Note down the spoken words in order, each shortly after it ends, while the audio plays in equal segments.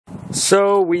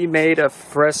So we made a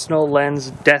Fresnel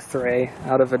Lens death ray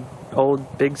out of an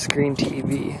old big screen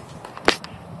TV.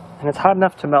 And it's hot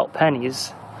enough to melt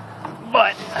pennies.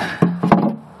 But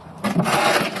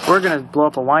we're gonna blow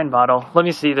up a wine bottle. Let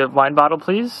me see the wine bottle,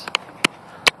 please.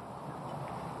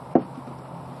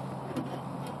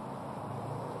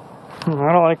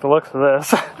 I don't like the looks of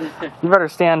this. You better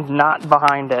stand not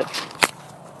behind it.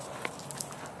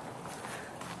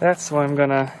 That's why I'm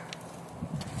gonna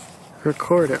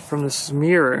record it from this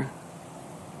mirror.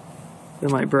 It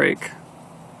might break.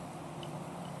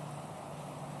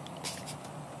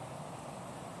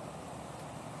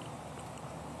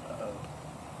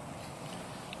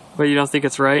 But you don't think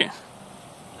it's right?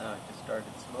 No, I just started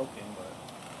smoking, but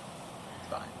it's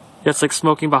fine. It's like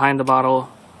smoking behind the bottle.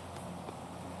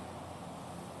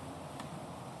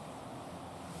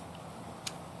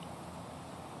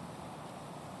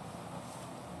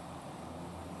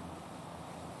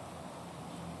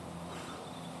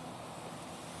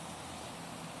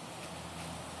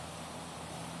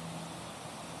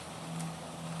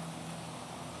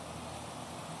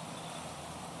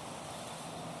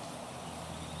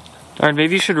 Alright,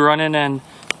 maybe you should run in and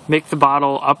make the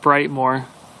bottle upright more.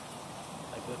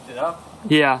 Like lift it up?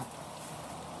 Yeah.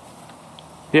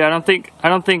 Yeah, I don't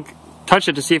think touch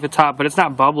it to see if it's hot, but it's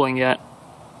not bubbling yet.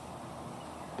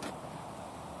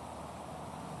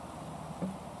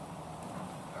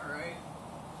 Alright.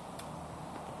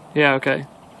 Yeah, okay.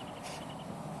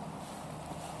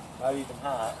 Not even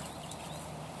hot.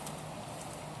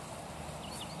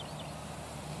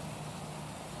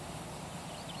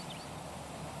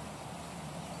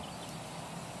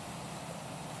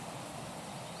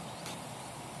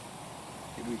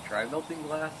 Did we try melting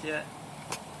glass yet?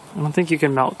 I don't think you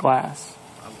can melt glass.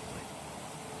 Probably.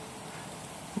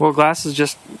 Well, glass is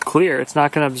just clear. It's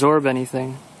not going to absorb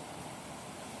anything.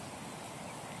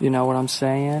 You know what I'm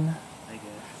saying? I guess.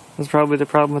 That's probably the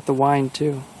problem with the wine,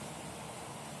 too.